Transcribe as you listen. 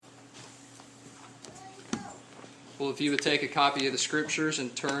Well, if you would take a copy of the Scriptures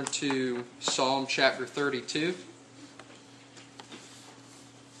and turn to Psalm chapter 32.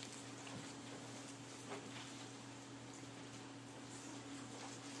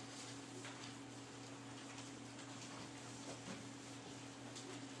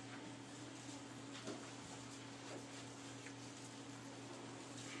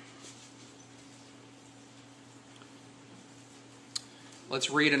 Let's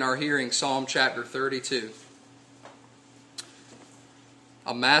read in our hearing Psalm chapter 32.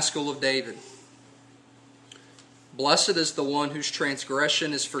 A Maskil of David. Blessed is the one whose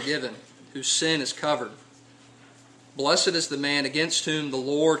transgression is forgiven, whose sin is covered. Blessed is the man against whom the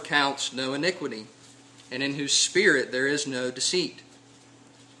Lord counts no iniquity, and in whose spirit there is no deceit.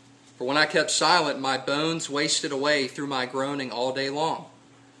 For when I kept silent, my bones wasted away through my groaning all day long.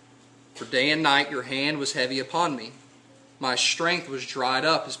 For day and night your hand was heavy upon me. My strength was dried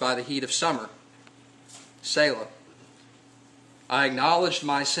up as by the heat of summer. Selah. I acknowledged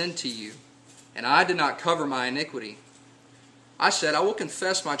my sin to you, and I did not cover my iniquity. I said, I will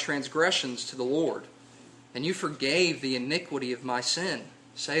confess my transgressions to the Lord, and you forgave the iniquity of my sin.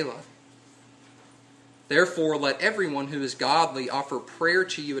 Selah. Therefore, let everyone who is godly offer prayer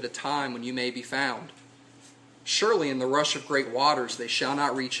to you at a time when you may be found. Surely in the rush of great waters they shall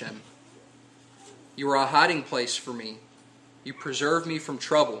not reach him. You are a hiding place for me. You preserve me from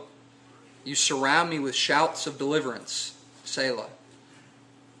trouble. You surround me with shouts of deliverance. Selah.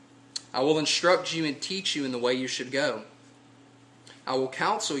 I will instruct you and teach you in the way you should go. I will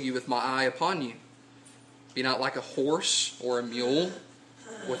counsel you with my eye upon you. Be not like a horse or a mule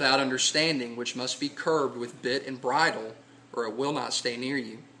without understanding, which must be curbed with bit and bridle, or it will not stay near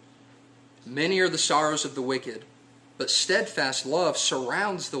you. Many are the sorrows of the wicked, but steadfast love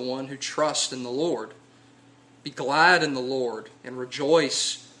surrounds the one who trusts in the Lord. Be glad in the Lord, and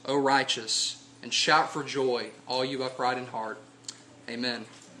rejoice, O righteous, and shout for joy, all you upright in heart. Amen.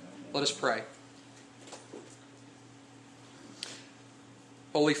 Let us pray.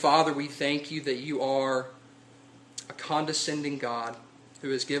 Holy Father, we thank you that you are a condescending God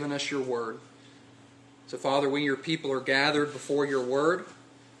who has given us your word. So, Father, we, your people, are gathered before your word.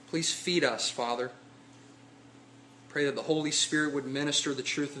 Please feed us, Father. Pray that the Holy Spirit would minister the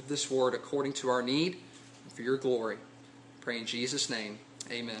truth of this word according to our need and for your glory. Pray in Jesus' name.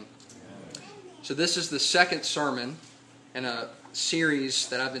 Amen. So this is the second sermon in a series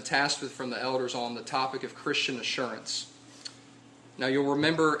that I've been tasked with from the elders on the topic of Christian assurance. Now you'll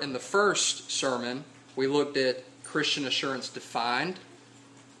remember in the first sermon we looked at Christian assurance defined.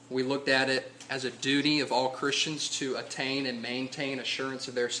 We looked at it as a duty of all Christians to attain and maintain assurance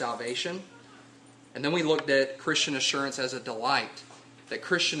of their salvation. And then we looked at Christian assurance as a delight, that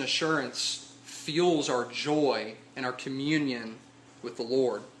Christian assurance fuels our joy and our communion with the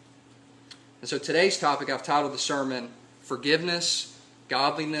Lord. And so today's topic, I've titled the sermon, Forgiveness,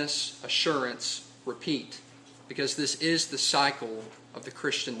 Godliness, Assurance, Repeat, because this is the cycle of the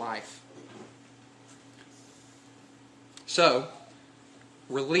Christian life. So,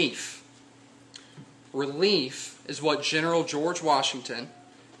 relief. Relief is what General George Washington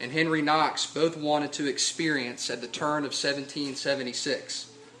and Henry Knox both wanted to experience at the turn of 1776.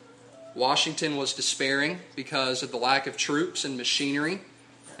 Washington was despairing because of the lack of troops and machinery,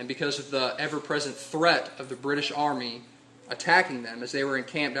 and because of the ever-present threat of the British Army attacking them as they were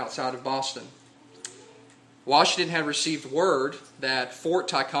encamped outside of Boston. Washington had received word that Fort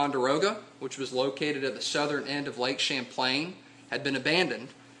Ticonderoga, which was located at the southern end of Lake Champlain, had been abandoned,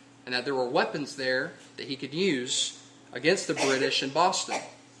 and that there were weapons there that he could use against the British in Boston.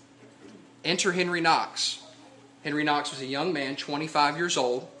 Enter Henry Knox. Henry Knox was a young man, 25 years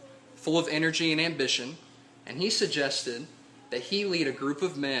old, full of energy and ambition, and he suggested that he lead a group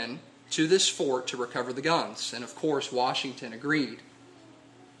of men to this fort to recover the guns. And of course, Washington agreed.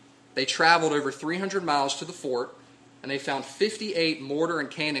 They traveled over 300 miles to the fort, and they found 58 mortar and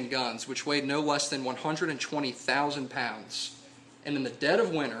cannon guns, which weighed no less than 120,000 pounds. And in the dead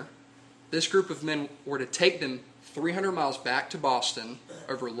of winter, this group of men were to take them 300 miles back to Boston,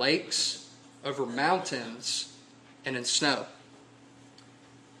 over lakes, over mountains, and in snow.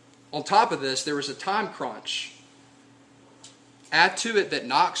 On top of this, there was a time crunch. Add to it that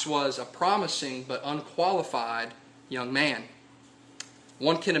Knox was a promising but unqualified young man.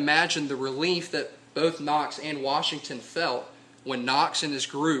 One can imagine the relief that both Knox and Washington felt when Knox and his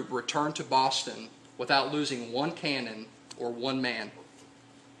group returned to Boston without losing one cannon or one man.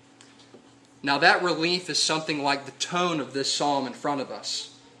 Now that relief is something like the tone of this psalm in front of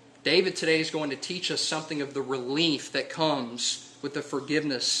us. David today is going to teach us something of the relief that comes with the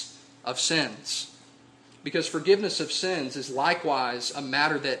forgiveness of sins. Because forgiveness of sins is likewise a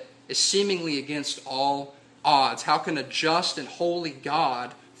matter that is seemingly against all odds? How can a just and holy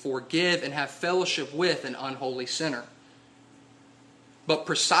God forgive and have fellowship with an unholy sinner? But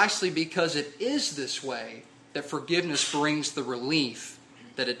precisely because it is this way that forgiveness brings the relief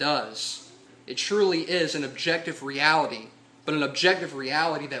that it does. It truly is an objective reality, but an objective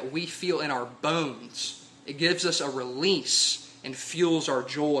reality that we feel in our bones. It gives us a release and fuels our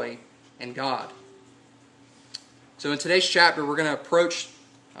joy in God. So in today's chapter, we're going to approach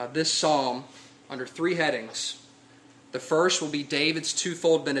this psalm under three headings. The first will be David's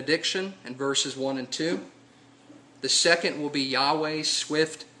twofold benediction in verses 1 and 2. The second will be Yahweh's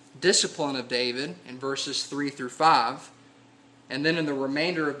swift discipline of David in verses 3 through 5. And then in the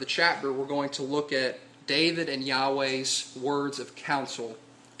remainder of the chapter, we're going to look at David and Yahweh's words of counsel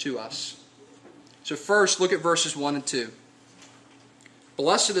to us. So first, look at verses 1 and 2.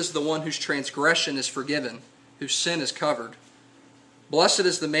 Blessed is the one whose transgression is forgiven, whose sin is covered. Blessed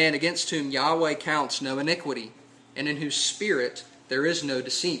is the man against whom Yahweh counts no iniquity, and in whose spirit there is no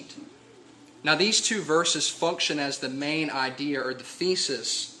deceit. Now these two verses function as the main idea or the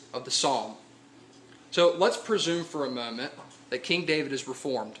thesis of the psalm. So let's presume for a moment that King David is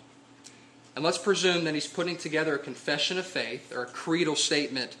reformed. And let's presume that he's putting together a confession of faith or a creedal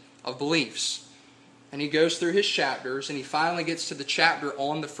statement of beliefs. And he goes through his chapters and he finally gets to the chapter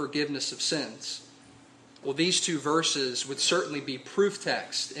on the forgiveness of sins. Well, these two verses would certainly be proof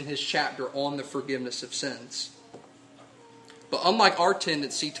text in his chapter on the forgiveness of sins. But unlike our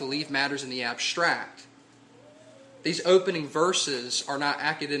tendency to leave matters in the abstract, these opening verses are not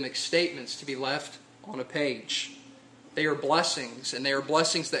academic statements to be left on a page. They are blessings, and they are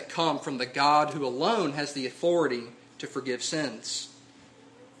blessings that come from the God who alone has the authority to forgive sins.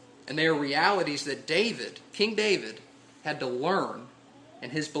 And they are realities that David, King David, had to learn in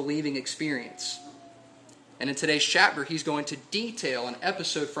his believing experience. And in today's chapter, he's going to detail an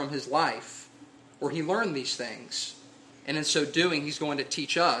episode from his life where he learned these things. And in so doing, he's going to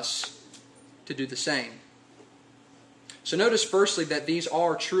teach us to do the same. So notice firstly that these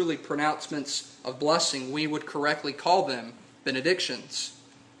are truly pronouncements of blessing. We would correctly call them benedictions.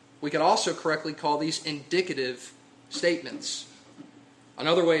 We could also correctly call these indicative statements.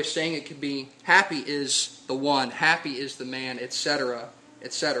 Another way of saying it could be, happy is the one, happy is the man, etc.,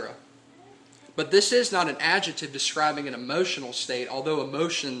 etc. But this is not an adjective describing an emotional state, although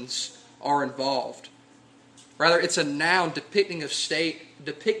emotions are involved. Rather, it's a noun depicting a state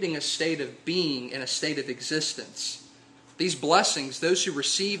of being and a state of existence. These blessings, those who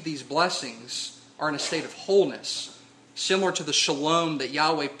receive these blessings, are in a state of wholeness, similar to the shalom that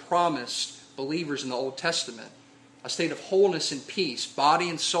Yahweh promised believers in the Old Testament. A state of wholeness and peace, body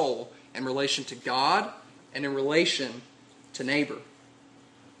and soul, in relation to God and in relation to neighbor.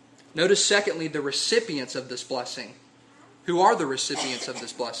 Notice, secondly, the recipients of this blessing. Who are the recipients of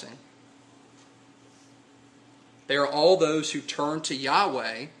this blessing? They are all those who turn to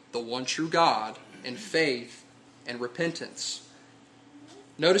Yahweh, the one true God, in faith and repentance.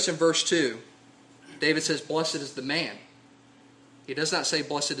 Notice in verse 2, David says, blessed is the man. He does not say,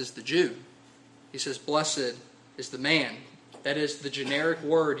 blessed is the Jew. He says, blessed is the man. That is the generic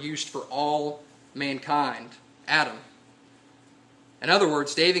word used for all mankind, Adam. In other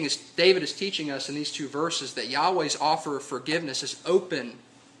words, David is teaching us in these two verses that Yahweh's offer of forgiveness is open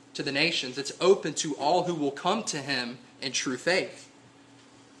to the nations. It's open to all who will come to him in true faith.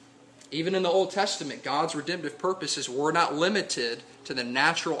 Even in the Old Testament, God's redemptive purposes were not limited to the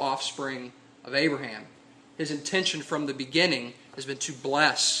natural offspring of Abraham. His intention from the beginning has been to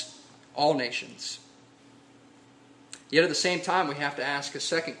bless all nations. Yet at the same time, we have to ask a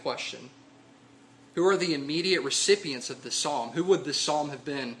second question. Who are the immediate recipients of this psalm? Who would this psalm have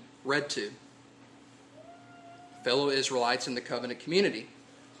been read to? Fellow Israelites in the covenant community.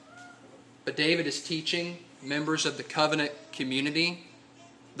 But David is teaching members of the covenant community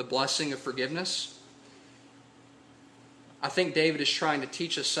the blessing of forgiveness. I think David is trying to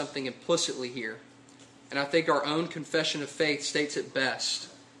teach us something implicitly here. And I think our own confession of faith states it best.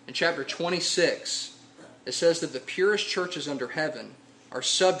 In chapter 26, it says that the purest churches under heaven are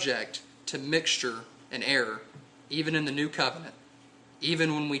subject to mixture and error, even in the new covenant,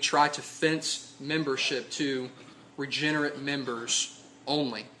 even when we try to fence membership to regenerate members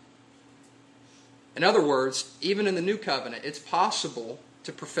only. In other words, even in the new covenant, it's possible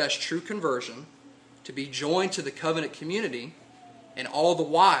to profess true conversion, to be joined to the covenant community, and all the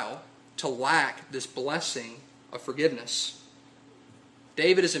while to lack this blessing of forgiveness.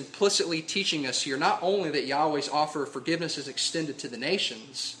 David is implicitly teaching us here not only that Yahweh's offer of forgiveness is extended to the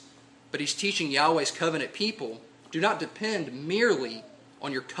nations, but he's teaching Yahweh's covenant people, do not depend merely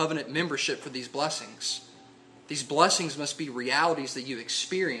on your covenant membership for these blessings. These blessings must be realities that you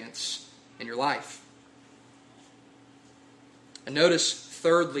experience in your life. And notice,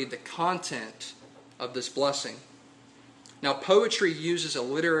 thirdly, the content of this blessing. Now, poetry uses a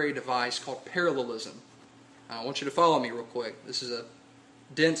literary device called parallelism. I want you to follow me real quick. This is a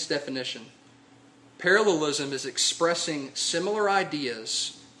dense definition. Parallelism is expressing similar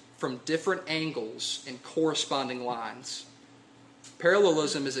ideas from different angles in corresponding lines.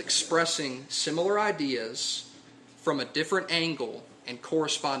 Parallelism is expressing similar ideas from a different angle in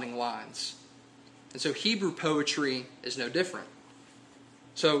corresponding lines. And so Hebrew poetry is no different.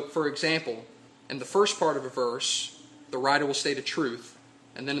 So, for example, in the first part of a verse, the writer will state a truth,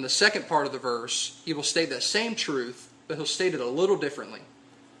 and then in the second part of the verse, he will state that same truth, but he'll state it a little differently.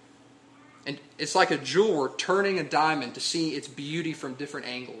 And it's like a jeweler turning a diamond to see its beauty from different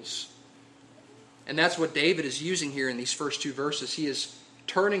angles. And that's what David is using here in these first two verses. He is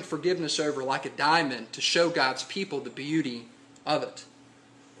turning forgiveness over like a diamond to show God's people the beauty of it.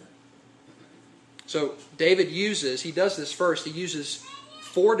 So David does this first. He uses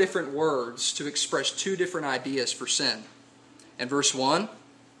 4 different words to express 2 different ideas for sin. In verse 1,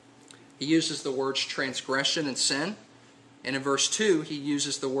 he uses the words transgression and sin. And in verse 2, he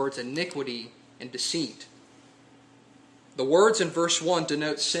uses the words iniquity and deceit. The words in verse 1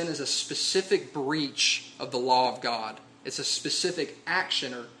 denote sin as a specific breach of the law of God. It's a specific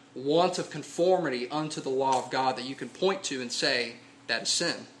action or want of conformity unto the law of God that you can point to and say that is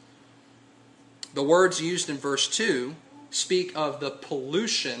sin. The words used in verse 2 speak of the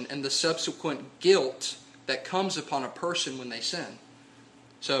pollution and the subsequent guilt that comes upon a person when they sin.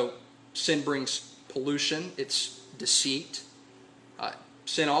 So, sin brings pollution, it's deceit.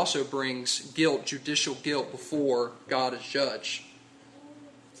 Sin also brings guilt, judicial guilt before God as judge.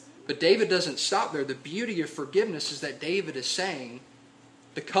 But David doesn't stop there. The beauty of forgiveness is that David is saying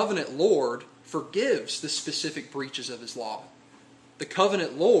the covenant Lord forgives the specific breaches of his law. The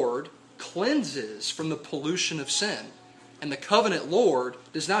covenant Lord cleanses from the pollution of sin. And the covenant Lord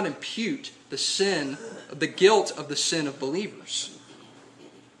does not impute the guilt of the sin of believers.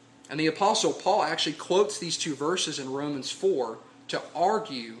 And the Apostle Paul actually quotes these 2 verses in Romans 4 to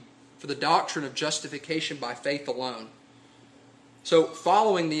argue for the doctrine of justification by faith alone. So,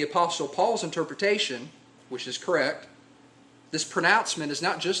 following the Apostle Paul's interpretation, which is correct, this pronouncement is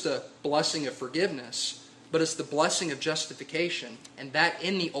not just a blessing of forgiveness, but it's the blessing of justification, and that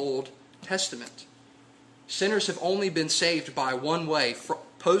in the Old Testament. Sinners have only been saved by one way,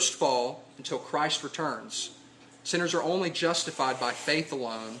 post-fall until Christ returns. Sinners are only justified by faith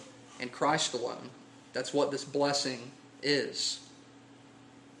alone and Christ alone. That's what this blessing is.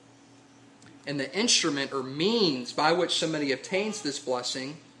 And the instrument or means by which somebody obtains this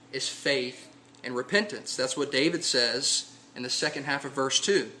blessing is faith and repentance. That's what David says in the second half of verse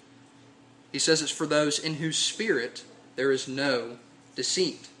 2. He says it's for those in whose spirit there is no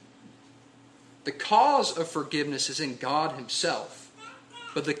deceit. The cause of forgiveness is in God Himself,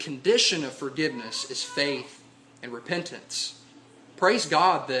 but the condition of forgiveness is faith and repentance. Praise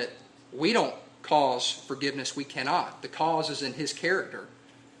God that we don't cause forgiveness, we cannot. The cause is in His character.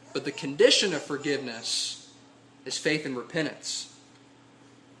 But the condition of forgiveness is faith and repentance.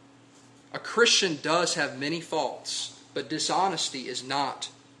 A Christian does have many faults, but dishonesty is not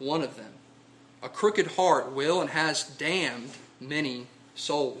one of them. A crooked heart will and has damned many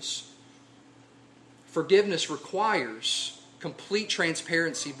souls. Forgiveness requires complete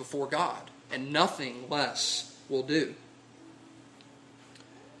transparency before God, and nothing less will do.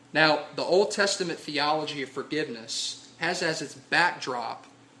 Now, the Old Testament theology of forgiveness has as its backdrop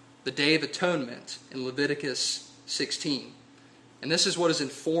the Day of Atonement in Leviticus 16. And this is what is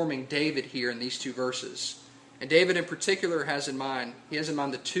informing David here in these 2 verses. And David in particular has in mind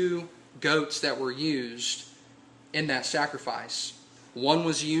the 2 goats that were used in that sacrifice. One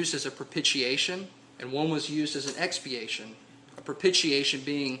was used as a propitiation, and one was used as an expiation. A propitiation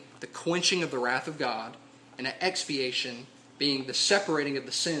being the quenching of the wrath of God, and an expiation being the separating of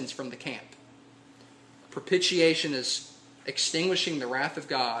the sins from the camp. Propitiation is extinguishing the wrath of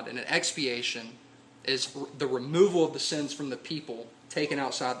God, and an expiation is the removal of the sins from the people taken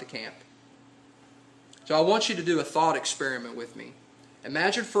outside the camp. So I want you to do a thought experiment with me.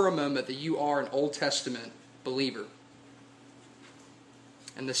 Imagine for a moment that you are an Old Testament believer,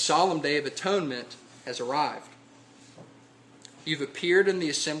 and the solemn Day of Atonement has arrived. You've appeared in the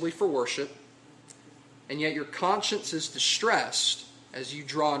assembly for worship, and yet your conscience is distressed as you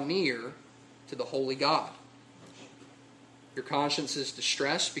draw near to the holy God. Your conscience is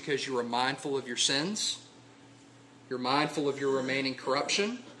distressed because you are mindful of your sins. You're mindful of your remaining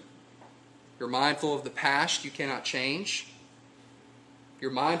corruption. You're mindful of the past you cannot change.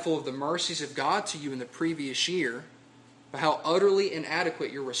 You're mindful of the mercies of God to you in the previous year, but how utterly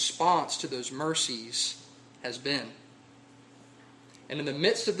inadequate your response to those mercies has been. And in the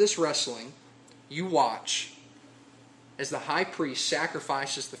midst of this wrestling, you watch as the high priest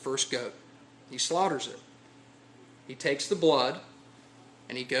sacrifices the first goat. He slaughters it. He takes the blood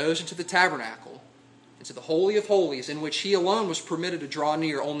and he goes into the tabernacle, into the Holy of Holies, in which he alone was permitted to draw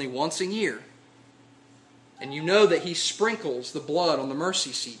near only once a year. And you know that he sprinkles the blood on the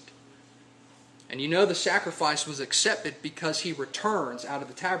mercy seat. And you know the sacrifice was accepted because he returns out of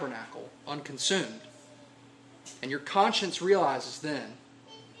the tabernacle unconsumed. And your conscience realizes then,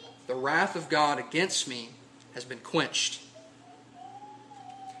 the wrath of God against me has been quenched.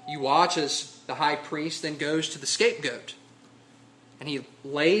 You watch as the high priest then goes to the scapegoat. And he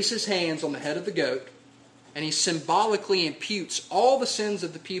lays his hands on the head of the goat, and he symbolically imputes all the sins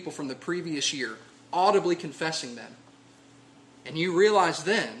of the people from the previous year, audibly confessing them. And you realize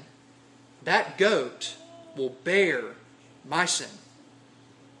then, that goat will bear my sin.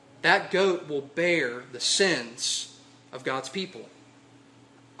 That goat will bear the sins of God's people.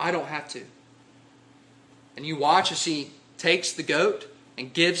 I don't have to. And you watch as he takes the goat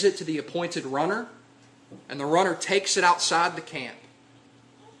and gives it to the appointed runner, and the runner takes it outside the camp.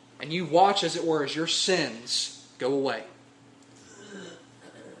 And you watch, as it were, as your sins go away.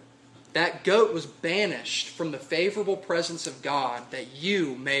 That goat was banished from the favorable presence of God that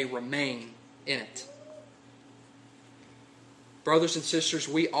you may remain in it. Brothers and sisters,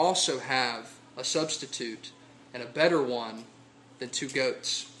 we also have a substitute, and a better one than two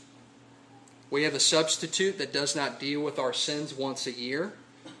goats. We have a substitute that does not deal with our sins once a year.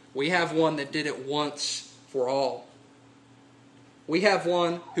 We have one that did it once for all. We have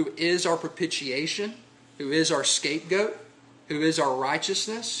one who is our propitiation, who is our scapegoat, who is our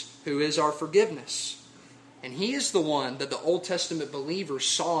righteousness, who is our forgiveness. And he is the one that the Old Testament believers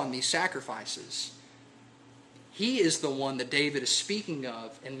saw in these sacrifices. He is the one that David is speaking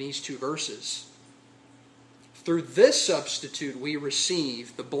of in these two verses. Through this substitute, we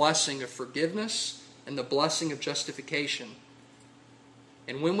receive the blessing of forgiveness and the blessing of justification.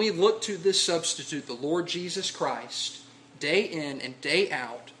 And when we look to this substitute, the Lord Jesus Christ, day in and day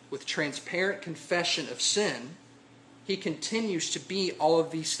out, with transparent confession of sin, he continues to be all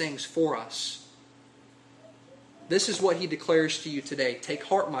of these things for us. This is what he declares to you today. Take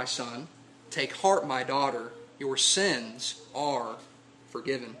heart, my son. Take heart, my daughter. Your sins are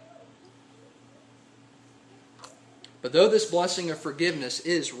forgiven. But though this blessing of forgiveness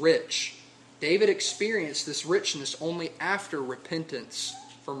is rich, David experienced this richness only after repentance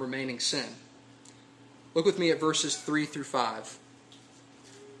from remaining sin. Look with me at verses 3 through 5.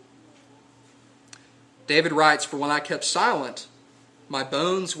 David writes, "For when I kept silent, my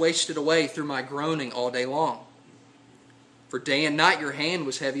bones wasted away through my groaning all day long. For day and night your hand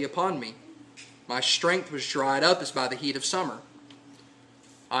was heavy upon me. My strength was dried up as by the heat of summer.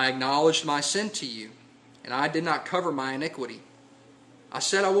 I acknowledged my sin to you, and I did not cover my iniquity. I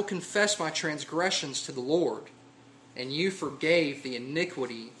said, I will confess my transgressions to the Lord, and you forgave the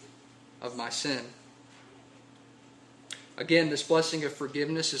iniquity of my sin." Again, this blessing of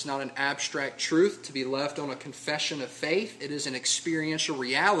forgiveness is not an abstract truth to be left on a confession of faith. It is an experiential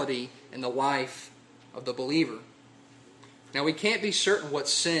reality in the life of the believer. Now, we can't be certain what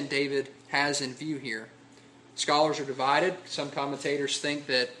sin David has in view here. Scholars are divided. Some commentators think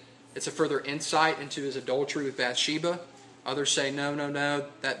that it's a further insight into his adultery with Bathsheba. Others say, no,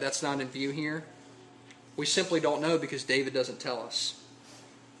 that's not in view here. We simply don't know because David doesn't tell us.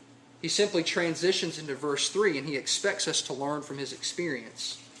 He simply transitions into verse 3 and he expects us to learn from his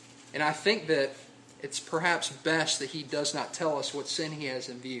experience. And I think that it's perhaps best that he does not tell us what sin he has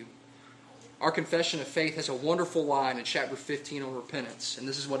in view. Our confession of faith has a wonderful line in chapter 15 on repentance, and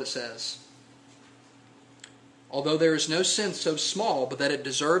this is what it says. "Although there is no sin so small but that it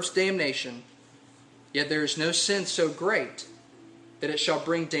deserves damnation, yet there is no sin so great that it shall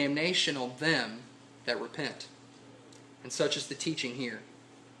bring damnation on them that repent." And such is the teaching here.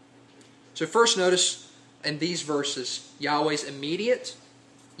 So first notice in these verses Yahweh's immediate,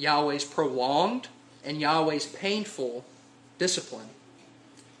 Yahweh's prolonged, and Yahweh's painful discipline.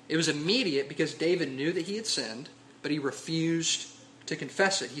 It was immediate because David knew that he had sinned, but he refused to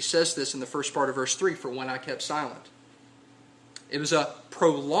confess it. He says this in the first part of verse 3, "For when I kept silent." It was a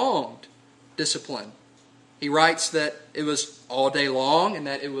prolonged discipline. He writes that it was all day long and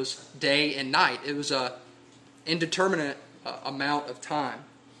that it was day and night. It was an indeterminate amount of time.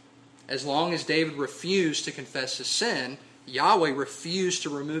 As long as David refused to confess his sin, Yahweh refused to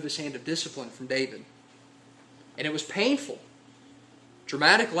remove his hand of discipline from David. And it was painful.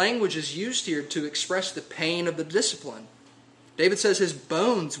 Dramatic language is used here to express the pain of the discipline. David says his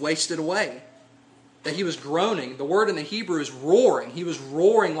bones wasted away, that he was groaning. The word in the Hebrew is roaring. He was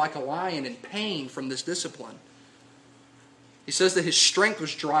roaring like a lion in pain from this discipline. He says that his strength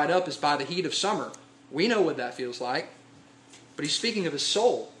was dried up as by the heat of summer. We know what that feels like. But he's speaking of his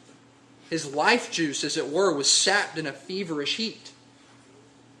soul. His life juice, as it were, was sapped in a feverish heat.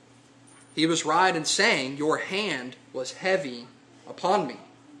 He was right in saying, your hand was heavy upon me.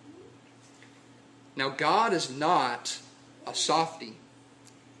 Now, God is not a softy.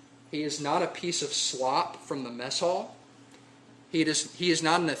 He is not a piece of slop from the mess hall. He is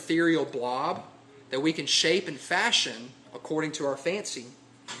not an ethereal blob that we can shape and fashion according to our fancy.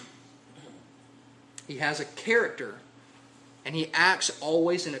 He has a character, and he acts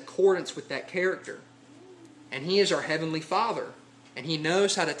always in accordance with that character. And he is our Heavenly Father, and he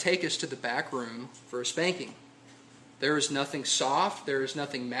knows how to take us to the back room for a spanking. There is nothing soft, there is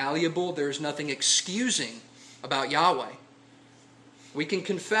nothing malleable, there is nothing excusing about Yahweh. We can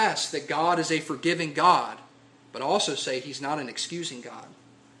confess that God is a forgiving God, but also say he's not an excusing God.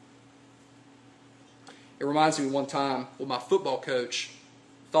 It reminds me one time when my football coach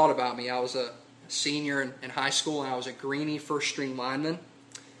thought about me. I was a senior in high school, and I was a greenie first-string lineman.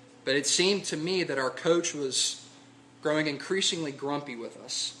 But it seemed to me that our coach was growing increasingly grumpy with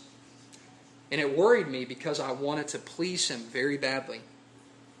us. And it worried me because I wanted to please him very badly.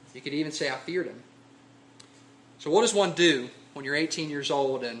 You could even say I feared him. So what does one do when you're 18 years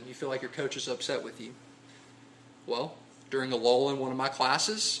old and you feel like your coach is upset with you? Well, during a lull in one of my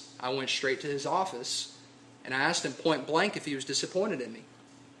classes, I went straight to his office and I asked him point blank if he was disappointed in me.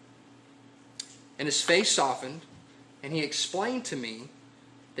 And his face softened, and he explained to me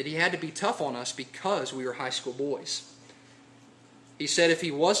that he had to be tough on us because we were high school boys. He said if he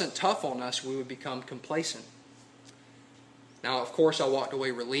wasn't tough on us, we would become complacent. Now, of course, I walked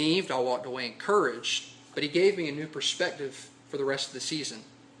away relieved, I walked away encouraged, but he gave me a new perspective for the rest of the season.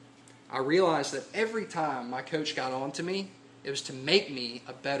 I realized that every time my coach got on to me, it was to make me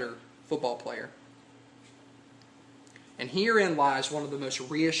a better football player. And herein lies one of the most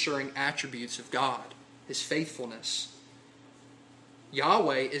reassuring attributes of God, his faithfulness.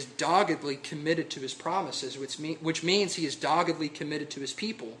 Yahweh is doggedly committed to his promises, which means he is doggedly committed to his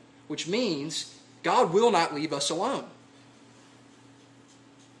people, which means God will not leave us alone.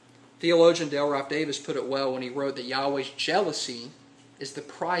 Theologian Dale Ralph Davis put it well when he wrote that Yahweh's jealousy is the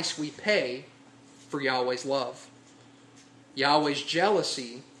price we pay for Yahweh's love. Yahweh's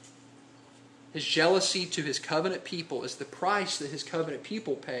jealousy, his jealousy to his covenant people, is the price that his covenant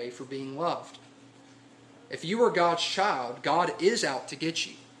people pay for being loved. If you are God's child, God is out to get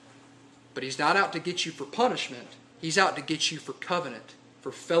you. But he's not out to get you for punishment. He's out to get you for covenant,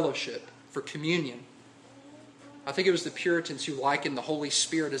 for fellowship, for communion. I think it was the Puritans who likened the Holy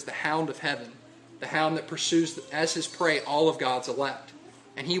Spirit as the hound of heaven, the hound that pursues as his prey all of God's elect.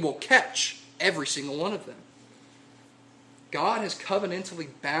 And he will catch every single one of them. God has covenantally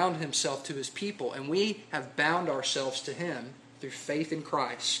bound himself to his people, and we have bound ourselves to him through faith in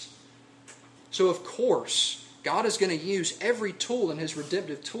Christ. So of course, God is going to use every tool in his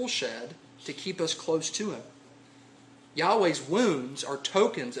redemptive tool shed to keep us close to him. Yahweh's wounds are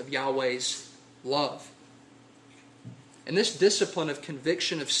tokens of Yahweh's love. And this discipline of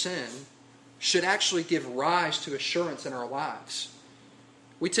conviction of sin should actually give rise to assurance in our lives.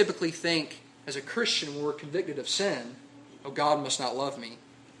 We typically think, as a Christian, when we're convicted of sin, oh, God must not love me.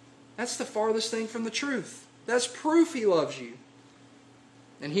 That's the farthest thing from the truth. That's proof he loves you.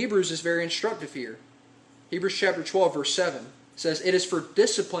 And Hebrews is very instructive here. Hebrews chapter 12, verse 7 says, it is for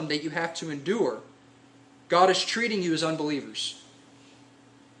discipline that you have to endure. God is treating you as unbelievers.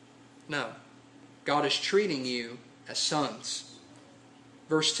 No. God is treating you as sons.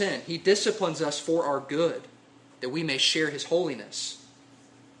 Verse 10, he disciplines us for our good, that we may share his holiness.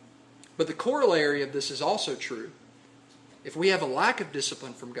 But the corollary of this is also true. If we have a lack of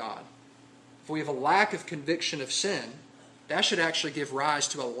discipline from God, if we have a lack of conviction of sin, that should actually give rise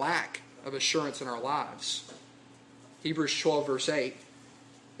to a lack of assurance in our lives. Hebrews 12, verse 8,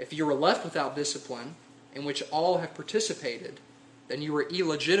 if you are left without discipline, in which all have participated, then you are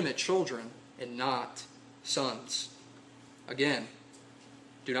illegitimate children and not sons. Again,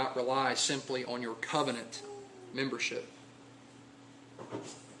 do not rely simply on your covenant membership.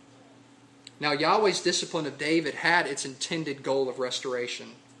 Now, Yahweh's discipline of David had its intended goal of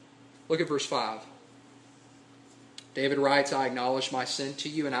restoration. Look at verse 5. David writes, I acknowledged my sin to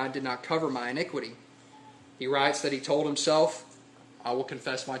you, and I did not cover my iniquity. He writes that he told himself, I will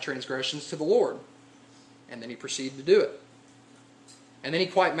confess my transgressions to the Lord. And then he proceeded to do it. And then he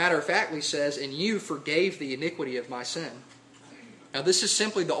quite matter-of-factly says, and you forgave the iniquity of my sin. Now, this is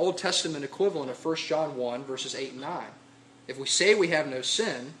simply the Old Testament equivalent of 1 John 1, verses 8 and 9. If we say we have no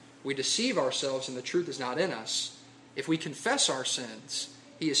sin, we deceive ourselves and the truth is not in us. If we confess our sins,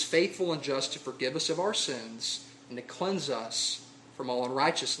 he is faithful and just to forgive us of our sins and to cleanse us from all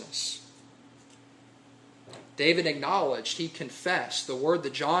unrighteousness. David acknowledged, he confessed. The word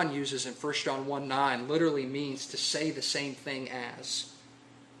that John uses in 1 John 1:9 literally means to say the same thing as.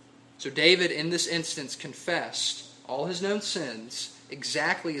 So David, in this instance, confessed all his known sins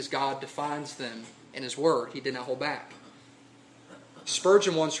exactly as God defines them in his word. He did not hold back.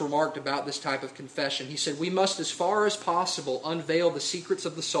 Spurgeon once remarked about this type of confession. He said, "We must, as far as possible, unveil the secrets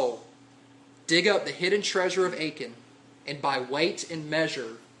of the soul, dig up the hidden treasure of Achan, and by weight and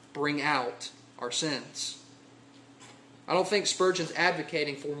measure bring out our sins." I don't think Spurgeon's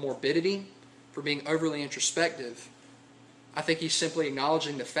advocating for morbidity, for being overly introspective. I think he's simply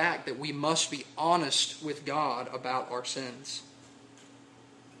acknowledging the fact that we must be honest with God about our sins.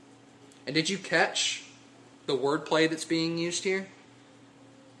 And did you catch the wordplay that's being used here?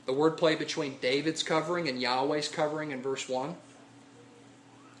 The wordplay between David's covering and Yahweh's covering in verse 1.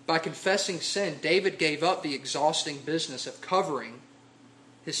 By confessing sin, David gave up the exhausting business of covering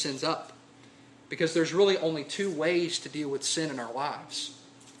his sins up. Because there's really only two ways to deal with sin in our lives.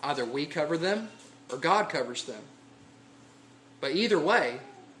 Either we cover them or God covers them. But either way,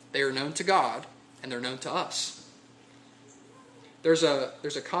 they are known to God and they're known to us. There's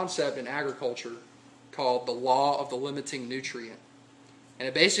a concept in agriculture called the law of the limiting nutrient. And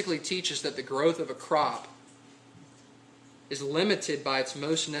it basically teaches that the growth of a crop is limited by its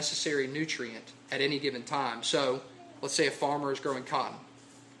most necessary nutrient at any given time. So, let's say a farmer is growing cotton.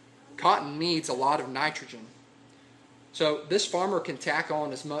 Cotton needs a lot of nitrogen. So this farmer can tack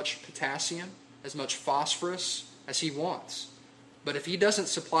on as much potassium, as much phosphorus as he wants. But if he doesn't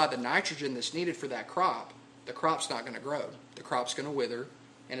supply the nitrogen that's needed for that crop, the crop's not going to grow. The crop's going to wither,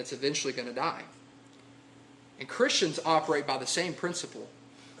 and it's eventually going to die. And Christians operate by the same principle.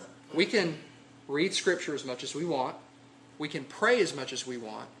 We can read Scripture as much as we want. We can pray as much as we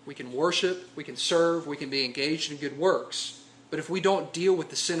want. We can worship. We can serve. We can be engaged in good works. But if we don't deal with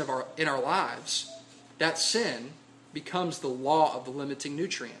the sin in our lives, that sin becomes the law of the limiting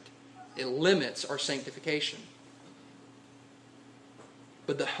nutrient. It limits our sanctification.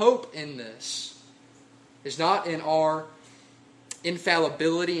 But the hope in this is not in our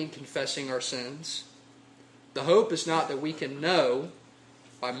infallibility in confessing our sins. The hope is not that we can know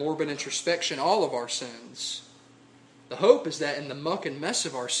by morbid introspection all of our sins. The hope is that in the muck and mess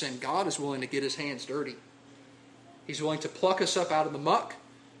of our sin, God is willing to get his hands dirty. He's willing to pluck us up out of the muck,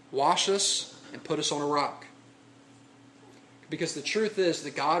 wash us, and put us on a rock. Because the truth is, the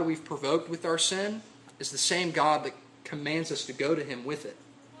God we've provoked with our sin is the same God that commands us to go to him with it.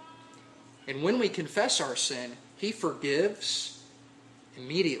 And when we confess our sin, he forgives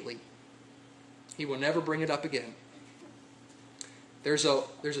immediately. He will never bring it up again. There's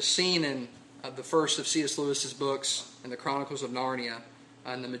a scene in the first of C.S. Lewis's books, in the Chronicles of Narnia,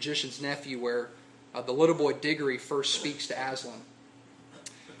 and The Magician's Nephew, where the little boy Diggory first speaks to Aslan.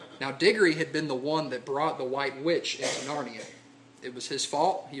 Now Diggory had been the one that brought the White Witch into Narnia. It was his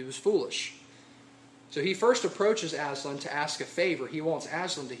fault. He was foolish. So he first approaches Aslan to ask a favor. He wants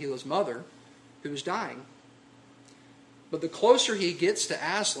Aslan to heal his mother, who is dying. But the closer he gets to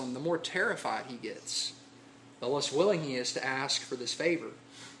Aslan, the more terrified he gets, the less willing he is to ask for this favor.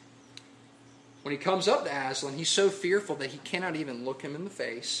 When he comes up to Aslan, he's so fearful that he cannot even look him in the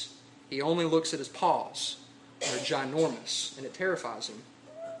face. He only looks at his paws. They're ginormous, and it terrifies him.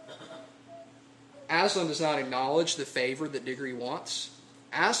 Aslan does not acknowledge the favor that Diggory wants.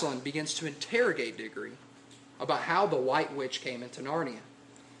 Aslan begins to interrogate Diggory about how the White Witch came into Narnia.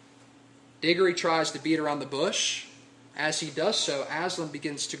 Diggory tries to beat around the bush. As he does so, Aslan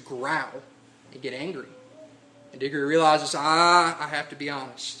begins to growl and get angry. And Diggory realizes, I have to be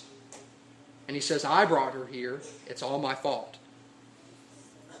honest. And he says, I brought her here. It's all my fault.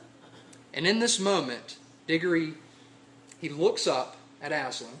 And in this moment, Diggory, he looks up at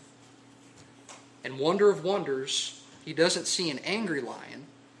Aslan. And wonder of wonders, he doesn't see an angry lion.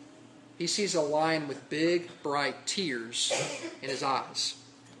 He sees a lion with big, bright tears in his eyes.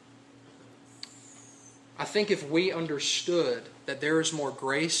 I think if we understood that there is more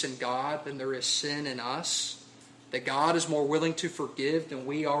grace in God than there is sin in us, that God is more willing to forgive than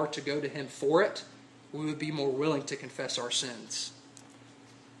we are to go to him for it, we would be more willing to confess our sins.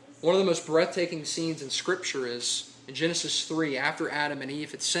 One of the most breathtaking scenes in Scripture is in Genesis 3, after Adam and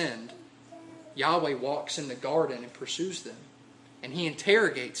Eve had sinned, Yahweh walks in the garden and pursues them, and he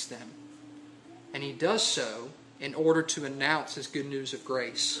interrogates them. And he does so in order to announce his good news of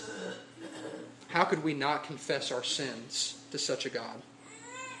grace. How could we not confess our sins to such a God?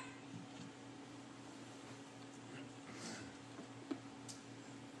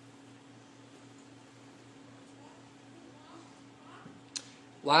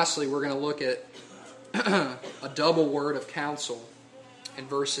 Lastly, we're going to look at a double word of counsel in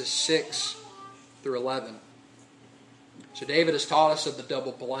verses 6 through 11. So David has taught us of the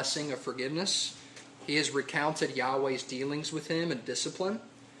double blessing of forgiveness. He has recounted Yahweh's dealings with him and discipline.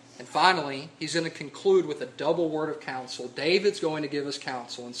 And finally, he's going to conclude with a double word of counsel. David's going to give us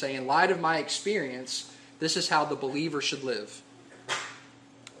counsel and say, in light of my experience, this is how the believer should live.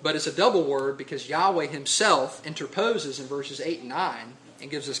 But it's a double word because Yahweh himself interposes in verses 8 and 9 and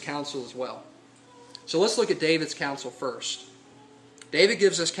gives us counsel as well. So let's look at David's counsel first. David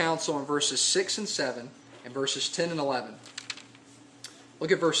gives us counsel in verses 6 and 7 and verses 10 and 11.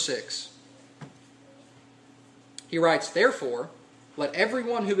 Look at verse 6. He writes, therefore, let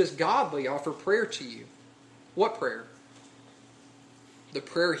everyone who is godly offer prayer to you. What prayer? The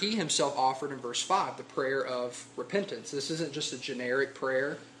prayer he himself offered in verse 5, the prayer of repentance. This isn't just a generic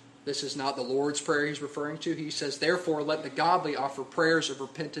prayer. This is not the Lord's Prayer he's referring to. He says, therefore, let the godly offer prayers of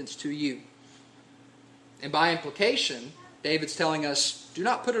repentance to you. And by implication, David's telling us, do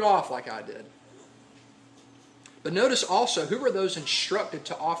not put it off like I did. But notice also, who are those instructed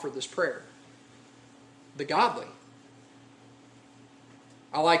to offer this prayer? The godly.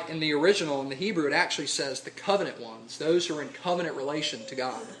 I like in the original, in the Hebrew, it actually says the covenant ones, those who are in covenant relation to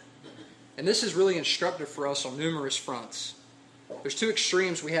God. And this is really instructive for us on numerous fronts. There's two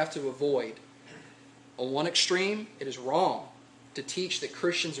extremes we have to avoid. On one extreme, it is wrong to teach that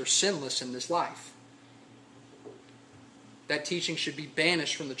Christians are sinless in this life. That teaching should be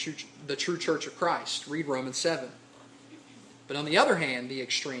banished from the true church of Christ. Read Romans 7. But on the other hand, the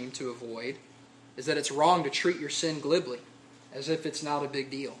extreme to avoid is that it's wrong to treat your sin glibly, as if it's not a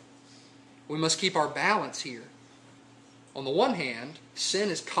big deal. We must keep our balance here. On the one hand, sin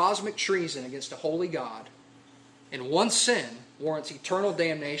is cosmic treason against a holy God, and one sin warrants eternal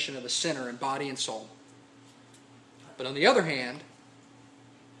damnation of a sinner in body and soul. But on the other hand,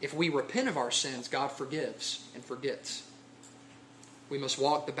 if we repent of our sins, God forgives and forgets. We must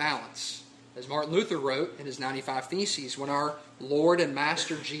walk the balance. As Martin Luther wrote in his 95 Theses, when our Lord and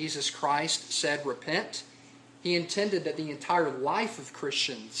Master Jesus Christ said repent, he intended that the entire life of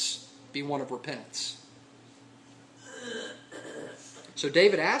Christians be one of repentance. So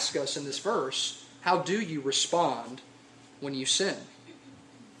David asks us in this verse, how do you respond when you sin?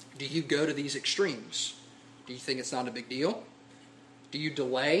 Do you go to these extremes? Do you think it's not a big deal? Do you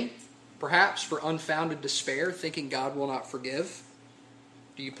delay, perhaps for unfounded despair, thinking God will not forgive?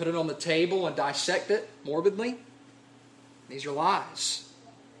 Do you put it on the table and dissect it morbidly? These are lies.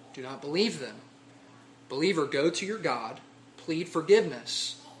 Do not believe them. Believer, go to your God, plead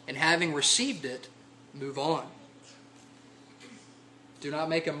forgiveness, and having received it, move on. Do not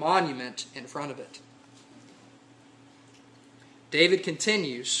make a monument in front of it. David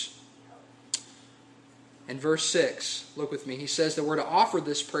continues in verse 6. Look with me. He says that we're to offer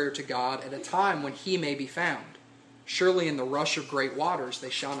this prayer to God at a time when he may be found. Surely in the rush of great waters they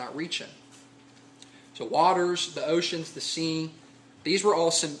shall not reach him. So waters, the oceans, the sea, these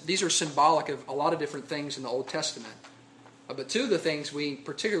are symbolic of a lot of different things in the Old Testament. But two of the things we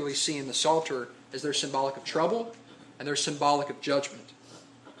particularly see in the Psalter is they're symbolic of trouble and they're symbolic of judgment.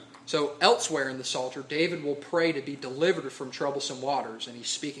 So elsewhere in the Psalter, David will pray to be delivered from troublesome waters, and he's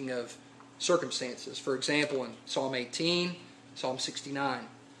speaking of circumstances. For example, in Psalm 18, Psalm 69.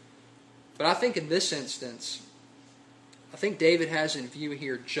 But I think in this instance, I think David has in view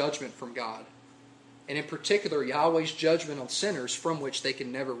here judgment from God. And in particular, Yahweh's judgment on sinners from which they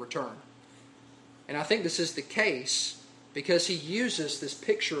can never return. And I think this is the case because he uses this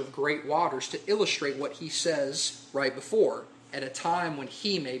picture of great waters to illustrate what he says right before, at a time when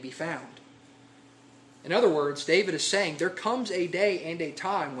he may be found. In other words, David is saying there comes a day and a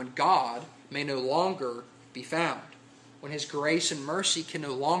time when God may no longer be found, when his grace and mercy can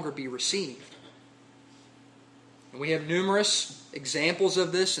no longer be received. And we have numerous examples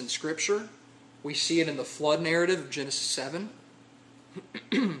of this in Scripture. We see it in the flood narrative of Genesis 7.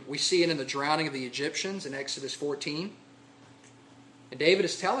 We see it in the drowning of the Egyptians in Exodus 14. And David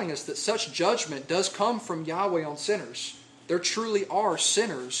is telling us that such judgment does come from Yahweh on sinners. There truly are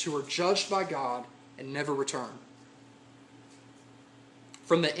sinners who are judged by God and never return.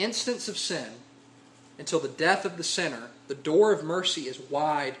 From the instance of sin until the death of the sinner, the door of mercy is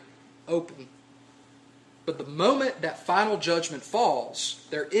wide open. But the moment that final judgment falls,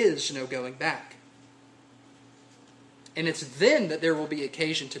 there is no going back. And it's then that there will be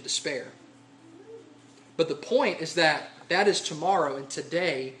occasion to despair. But the point is that is tomorrow, and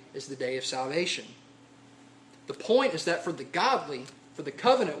today is the day of salvation. The point is that for the godly, for the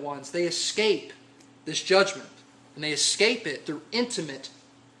covenant ones, they escape this judgment. And they escape it through intimate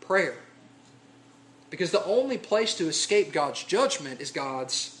prayer. Because the only place to escape God's judgment is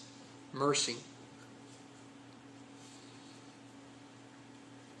God's mercy.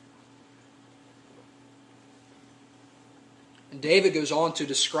 And David goes on to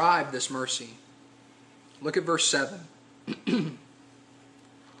describe this mercy. Look at verse 7.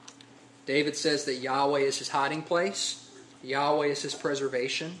 David says that Yahweh is his hiding place, Yahweh is his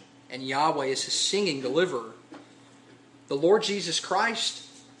preservation, and Yahweh is his singing deliverer. The Lord Jesus Christ,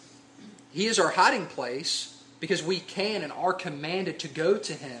 he is our hiding place because we can and are commanded to go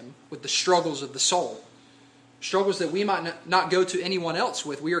to him with the struggles of the soul. Struggles that we might not go to anyone else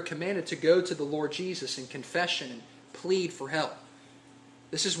with. We are commanded to go to the Lord Jesus in confession and plead for help.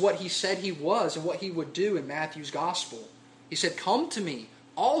 This is what he said he was and what he would do in Matthew's gospel. He said, "Come to me,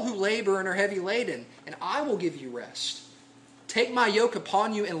 all who labor and are heavy laden, and I will give you rest. Take my yoke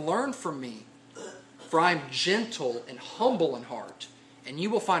upon you and learn from me, for I am gentle and humble in heart, and you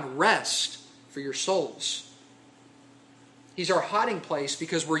will find rest for your souls." He's our hiding place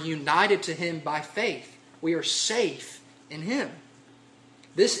because we're united to him by faith. We are safe in him.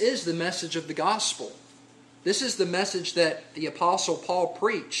 This is the message of the gospel. This is the message that the Apostle Paul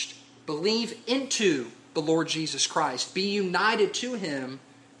preached. Believe into the Lord Jesus Christ. Be united to him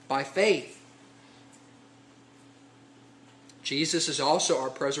by faith. Jesus is also our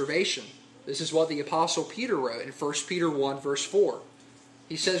preservation. This is what the Apostle Peter wrote in 1 Peter 1 verse 4.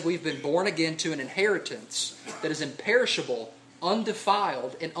 He says we've been born again to an inheritance that is imperishable,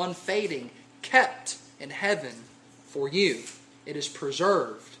 undefiled, and unfading, kept in heaven for you. It is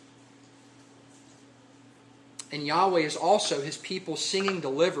preserved. And Yahweh is also his people's singing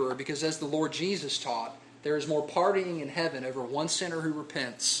deliverer because as the Lord Jesus taught, there is more partying in heaven over one sinner who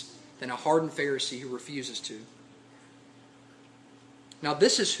repents than a hardened Pharisee who refuses to. Now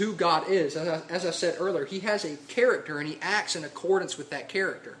this is who God is. As I said earlier, he has a character and he acts in accordance with that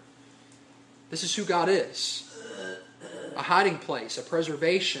character. This is who God is. A hiding place, a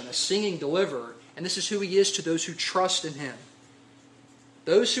preservation, a singing deliverer. And this is who he is to those who trust in him.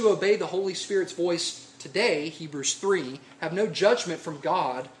 Those who obey the Holy Spirit's voice today, Hebrews 3, have no judgment from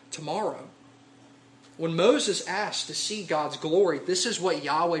God tomorrow. When Moses asked to see God's glory, this is what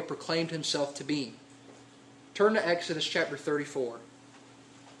Yahweh proclaimed himself to be. Turn to Exodus chapter 34.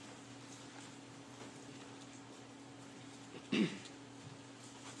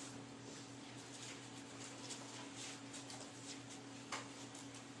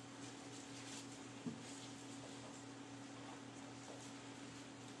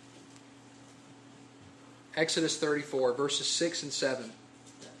 Exodus 34, verses 6 and 7.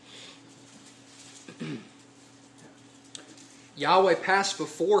 Yahweh passed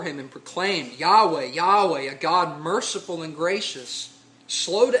before him and proclaimed, "Yahweh, Yahweh, a God merciful and gracious,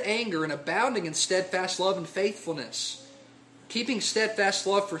 slow to anger and abounding in steadfast love and faithfulness, keeping steadfast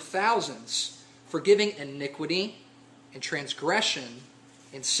love for thousands, forgiving iniquity and transgression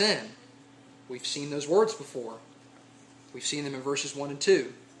and sin." We've seen those words before. We've seen them in verses 1 and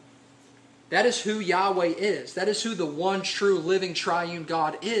 2. That is who Yahweh is. That is who the one true living triune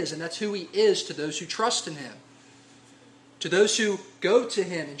God is. And that's who he is to those who trust in him. To those who go to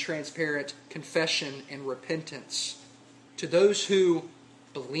him in transparent confession and repentance. To those who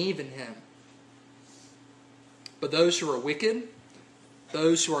believe in him. But those who are wicked,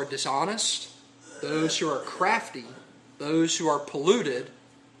 those who are dishonest, those who are crafty, those who are polluted,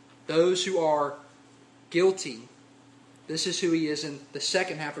 those who are guilty, this is who he is in the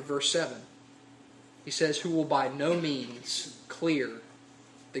second half of verse 7. He says, who will by no means clear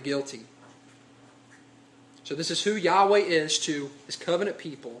the guilty. So this is who Yahweh is to his covenant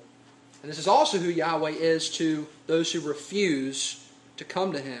people. And this is also who Yahweh is to those who refuse to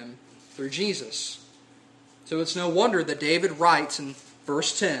come to him through Jesus. So it's no wonder that David writes in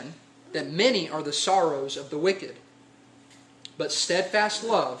verse 10 that many are the sorrows of the wicked. But steadfast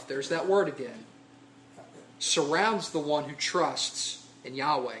love, there's that word again, surrounds the one who trusts in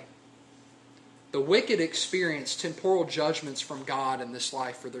Yahweh. The wicked experience temporal judgments from God in this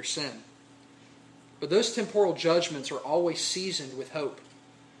life for their sin. But those temporal judgments are always seasoned with hope.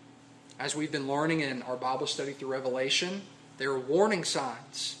 As we've been learning in our Bible study through Revelation, there are warning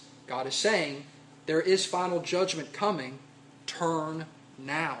signs. God is saying, there is final judgment coming. Turn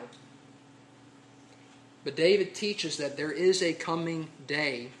now. But David teaches that there is a coming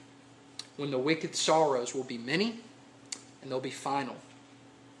day when the wicked sorrows will be many and they'll be final.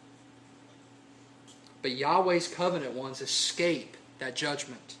 But Yahweh's covenant ones escape that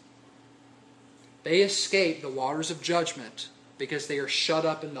judgment. They escape the waters of judgment because they are shut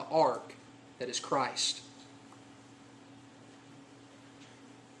up in the ark that is Christ.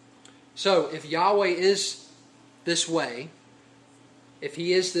 So, if Yahweh is this way, if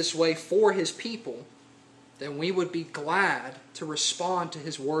he is this way for his people, then we would be glad to respond to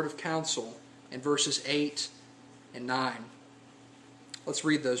his word of counsel in verses 8 and 9. Let's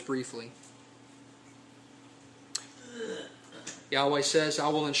read those briefly. Yahweh says, I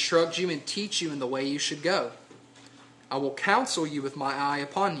will instruct you and teach you in the way you should go. I will counsel you with my eye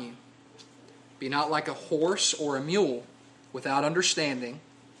upon you. Be not like a horse or a mule without understanding,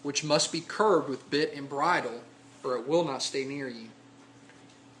 which must be curbed with bit and bridle, or it will not stay near you.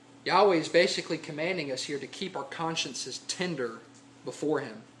 Yahweh is basically commanding us here to keep our consciences tender before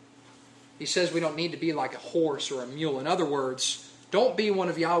Him. He says we don't need to be like a horse or a mule. In other words, don't be one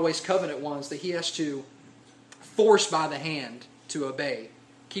of Yahweh's covenant ones that He has to force by the hand to obey.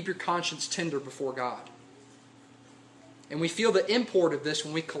 Keep your conscience tender before God. And we feel the import of this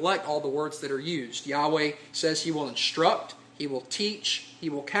when we collect all the words that are used. Yahweh says He will instruct, He will teach, He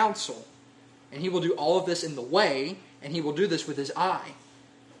will counsel. And He will do all of this in the way, and He will do this with His eye.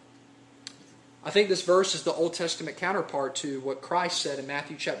 I think this verse is the Old Testament counterpart to what Christ said in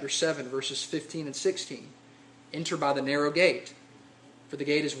Matthew chapter 7, verses 15 and 16. Enter by the narrow gate, for the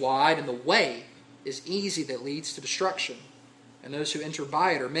gate is wide, and the way is easy that leads to destruction, and those who enter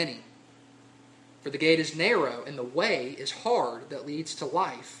by it are many. For the gate is narrow, and the way is hard that leads to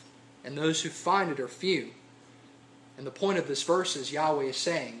life, and those who find it are few. And the point of this verse is Yahweh is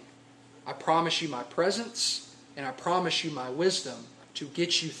saying, I promise you my presence, and I promise you my wisdom to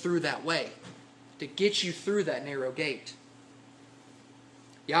get you through that way, to get you through that narrow gate.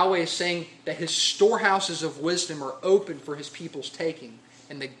 Yahweh is saying that His storehouses of wisdom are open for His people's taking,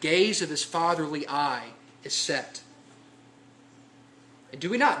 and the gaze of His fatherly eye is set. And do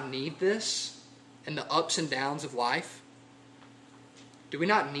we not need this in the ups and downs of life? Do we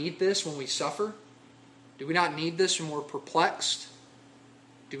not need this when we suffer? Do we not need this when we're perplexed?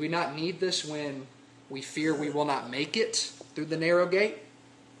 Do we not need this when we fear we will not make it through the narrow gate?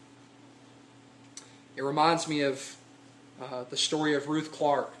 It reminds me of the story of Ruth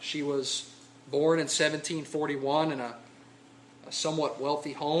Clark. She was born in 1741 in a somewhat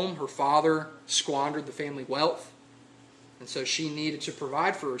wealthy home. Her father squandered the family wealth, and so she needed to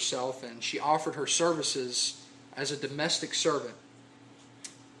provide for herself, and she offered her services as a domestic servant.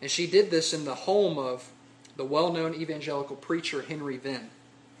 And she did this in the home of the well-known evangelical preacher Henry Venn.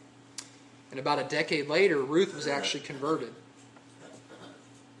 And about a decade later, Ruth was actually converted.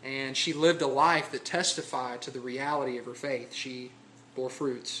 And she lived a life that testified to the reality of her faith. She bore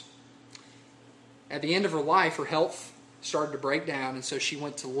fruits. At the end of her life, her health started to break down, and so she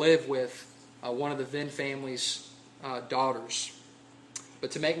went to live with one of the Venn family's daughters.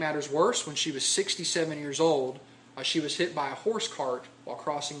 But to make matters worse, when she was 67 years old, she was hit by a horse cart while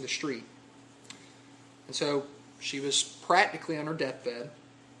crossing the street. And so she was practically on her deathbed.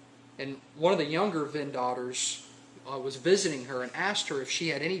 And one of the younger Venn daughters was visiting her and asked her if she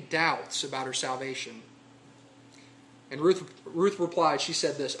had any doubts about her salvation. And Ruth replied, she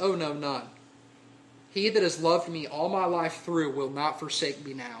said this, "Oh no, none. He that has loved me all my life through will not forsake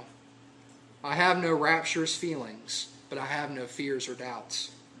me now. I have no rapturous feelings, but I have no fears or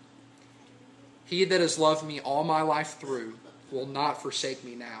doubts. He that has loved me all my life through will not forsake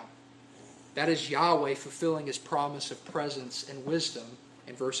me now." That is Yahweh fulfilling His promise of presence and wisdom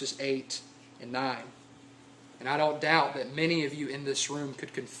in verses 8 and 9. And I don't doubt that many of you in this room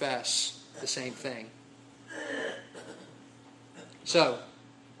could confess the same thing. So,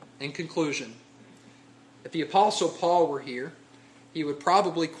 in conclusion, if the Apostle Paul were here, he would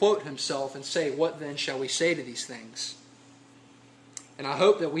probably quote himself and say, "What then shall we say to these things?" And I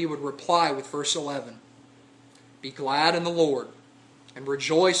hope that we would reply with verse 11. "Be glad in the Lord, and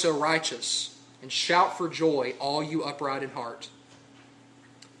rejoice, O righteous, and shout for joy, all you upright in heart."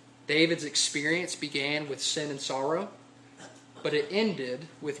 David's experience began with sin and sorrow, but it ended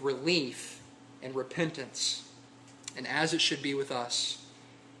with relief and repentance, and as it should be with us.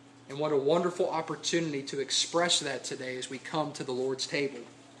 And what a wonderful opportunity to express that today as we come to the Lord's table.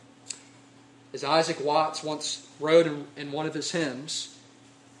 As Isaac Watts once wrote in one of his hymns,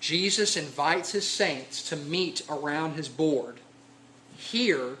 Jesus invites His saints to meet around His board.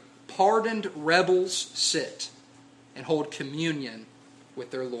 Here, pardoned rebels sit and hold communion with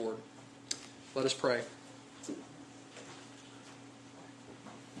their Lord. Let us pray.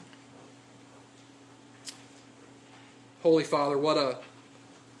 Holy Father, what a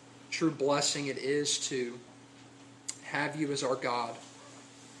true blessing it is to have You as our God.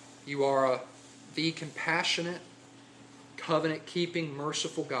 You are the compassionate, covenant-keeping,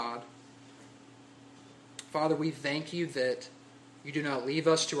 merciful God. Father, we thank You that You do not leave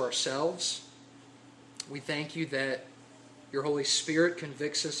us to ourselves. We thank You that Your Holy Spirit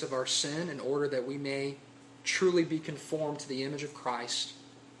convicts us of our sin in order that we may truly be conformed to the image of Christ.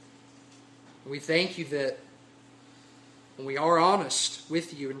 We thank You that when we are honest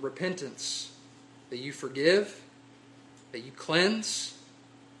with You in repentance, that You forgive, that You cleanse,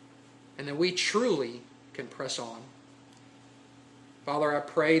 and that we truly can press on. Father, I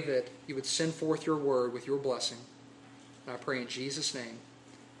pray that you would send forth your word with your blessing. And I pray in Jesus' name,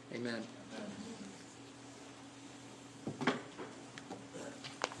 amen.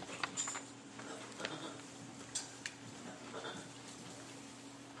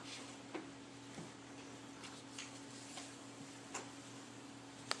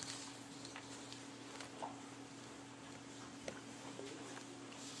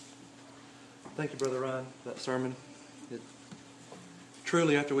 Thank you, Brother Ryan, for that sermon.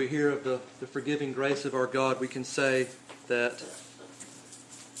 Truly, after we hear of the forgiving grace of our God, we can say that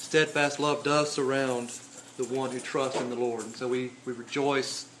steadfast love does surround the one who trusts in the Lord. And so we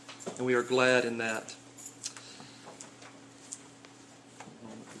rejoice and we are glad in that.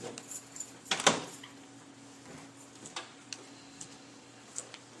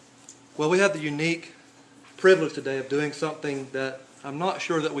 Well, we have the unique privilege today of doing something that I'm not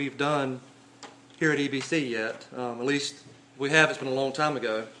sure that we've done here at EBC yet. At least if we have, it's been a long time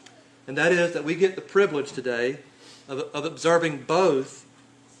ago. And that is that we get the privilege today of observing both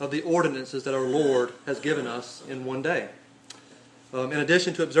of the ordinances that our Lord has given us in one day. In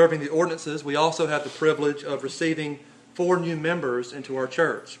addition to observing the ordinances, we also have the privilege of receiving 4 new members into our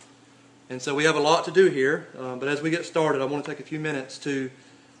church. And so we have a lot to do here, but as we get started, I want to take a few minutes to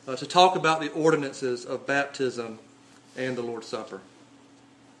talk about the ordinances of baptism and the Lord's Supper.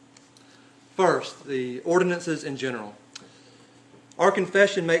 First, the ordinances in general. Our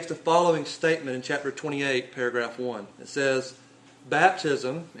confession makes the following statement in chapter 28, paragraph 1. It says,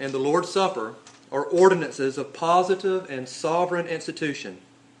 "Baptism and the Lord's Supper are ordinances of positive and sovereign institution,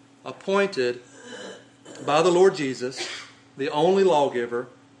 appointed by the Lord Jesus, the only lawgiver,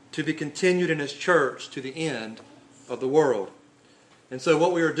 to be continued in His church to the end of the world." And so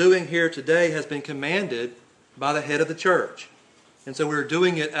what we are doing here today has been commanded by the head of the church. And so we're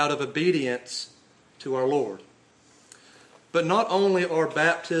doing it out of obedience to our Lord. But not only are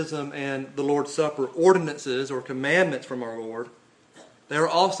baptism and the Lord's Supper ordinances or commandments from our Lord, they are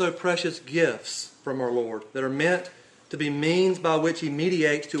also precious gifts from our Lord that are meant to be means by which He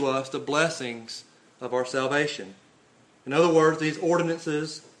mediates to us the blessings of our salvation. In other words, these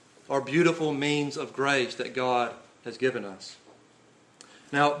ordinances are beautiful means of grace that God has given us.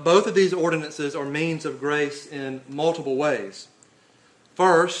 Now, both of these ordinances are means of grace in multiple ways.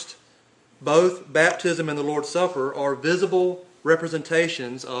 First, both baptism and the Lord's Supper are visible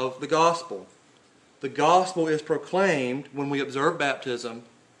representations of the gospel. The gospel is proclaimed when we observe baptism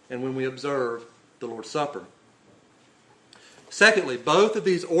and when we observe the Lord's Supper. Secondly, both of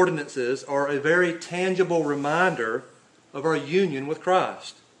these ordinances are a very tangible reminder of our union with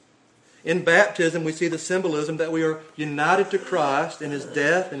Christ. In baptism, we see the symbolism that we are united to Christ in His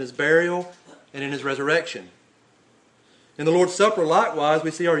death, in His burial, and in His resurrection. In the Lord's Supper, likewise,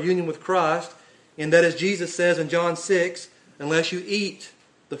 we see our union with Christ in that, as Jesus says in John 6, "Unless you eat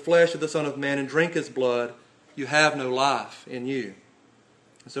the flesh of the Son of Man and drink His blood, you have no life in you."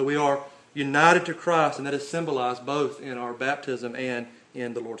 And so we are united to Christ, and that is symbolized both in our baptism and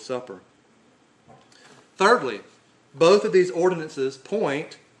in the Lord's Supper. Thirdly, both of these ordinances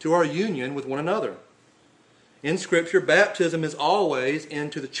point to our union with one another. In Scripture, baptism is always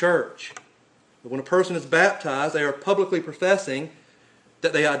into the church. When a person is baptized, they are publicly professing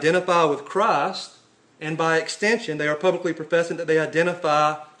that they identify with Christ, and by extension, they are publicly professing that they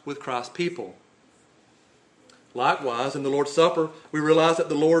identify with Christ's people. Likewise, in the Lord's Supper, we realize that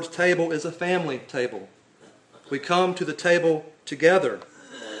the Lord's table is a family table. We come to the table together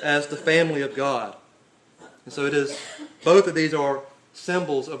as the family of God. And so both of these are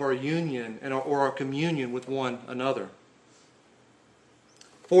symbols of our union or our communion with one another.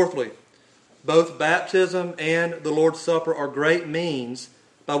 Fourthly, both baptism and the Lord's Supper are great means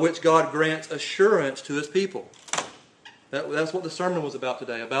by which God grants assurance to His people. That's what the sermon was about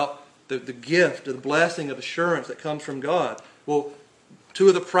today, about the gift, the blessing of assurance that comes from God. Well, 2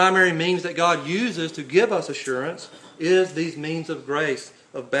 of the primary means that God uses to give us assurance is these means of grace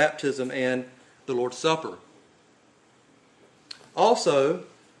of baptism and the Lord's Supper. Also,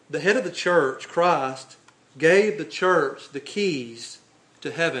 the head of the church, Christ, gave the church the keys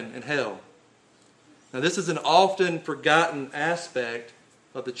to heaven and hell. Now, this is an often forgotten aspect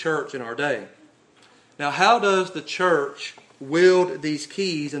of the church in our day. Now, how does the church wield these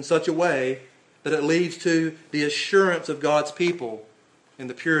keys in such a way that it leads to the assurance of God's people and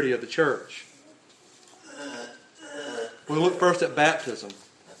the purity of the church? We look first at baptism.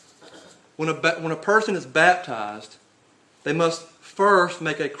 When a person is baptized, they must first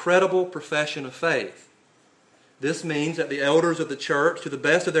make a credible profession of faith. This means that the elders of the church, to the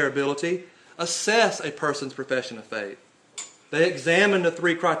best of their ability, assess a person's profession of faith. They examine the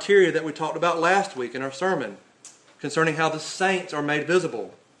 3 criteria that we talked about last week in our sermon. concerning how the saints are made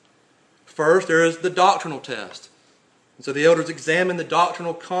visible. First, there is the doctrinal test. And so the elders examine the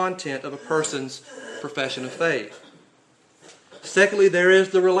doctrinal content of a person's profession of faith. Secondly, there is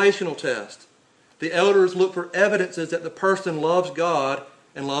the relational test. The elders look for evidences that the person loves God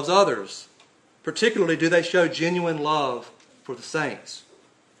and loves others. Particularly, do they show genuine love for the saints?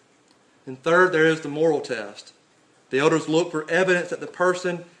 And third, there is the moral test. The elders look for evidence that the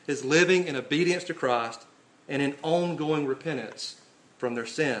person is living in obedience to Christ and in ongoing repentance from their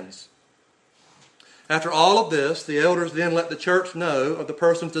sins. After all of this, the elders then let the church know of the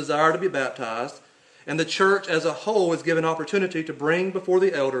person's desire to be baptized, and the church as a whole is given opportunity to bring before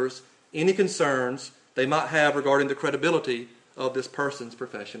the elders any concerns they might have regarding the credibility of this person's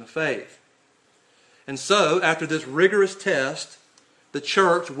profession of faith. And so, after this rigorous test, the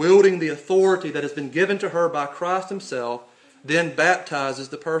church, wielding the authority that has been given to her by Christ himself, then baptizes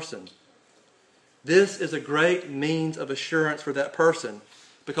the person. This is a great means of assurance for that person,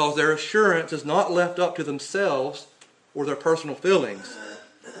 because their assurance is not left up to themselves or their personal feelings.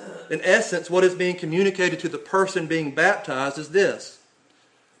 In essence, what is being communicated to the person being baptized is this: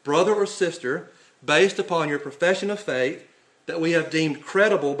 brother or sister, based upon your profession of faith that we have deemed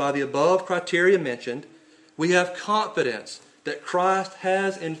credible by the above criteria mentioned, we have confidence that Christ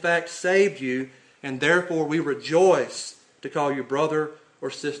has in fact saved you, and therefore we rejoice to call you brother or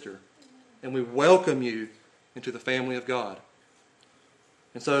sister, and we welcome you into the family of God.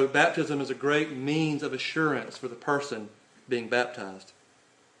 And so baptism is a great means of assurance for the person being baptized.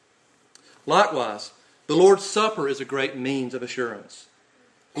 Likewise, the Lord's Supper is a great means of assurance.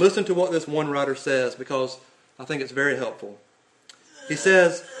 Listen to what this one writer says, because I think it's very helpful. He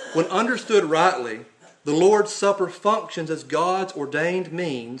says, when understood rightly, the Lord's Supper functions as God's ordained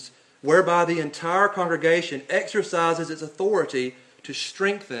means whereby the entire congregation exercises its authority to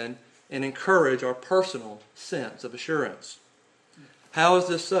strengthen and encourage our personal sense of assurance. How is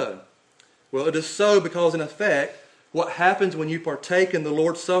this so? Well, it is so because, in effect, what happens when you partake in the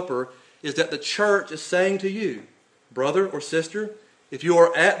Lord's Supper is that the church is saying to you, brother or sister, if you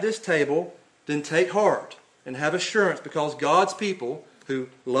are at this table, then take heart and have assurance, because God's people who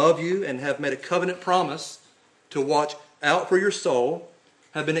love you and have made a covenant promise to watch out for your soul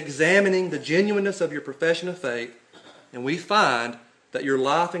have been examining the genuineness of your profession of faith, and we find that your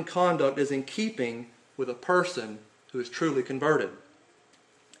life and conduct is in keeping with a person who is truly converted.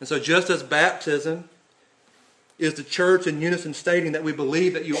 And so just as baptism is the church in unison stating that we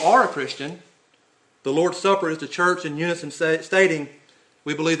believe that you are a Christian, the Lord's Supper is the church in unison stating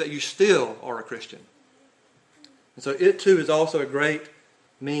we believe that you still are a Christian. And so it too is also a great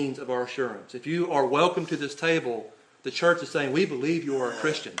means of our assurance. If you are welcome to this table, the church is saying we believe you are a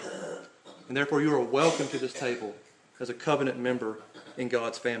Christian, and therefore you are welcome to this table as a covenant member in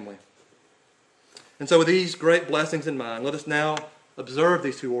God's family. And so with these great blessings in mind, let us now observe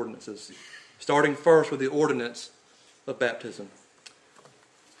these two ordinances, starting first with the ordinance of baptism.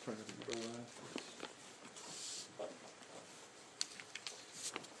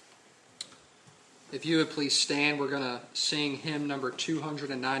 If you would please stand, we're going to sing hymn number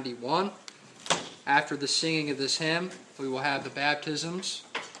 291. After the singing of this hymn, we will have the baptisms,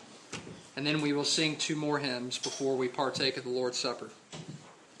 and then we will sing two more hymns before we partake of the Lord's Supper.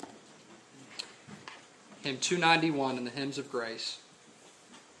 Hymn 291 in the Hymns of Grace.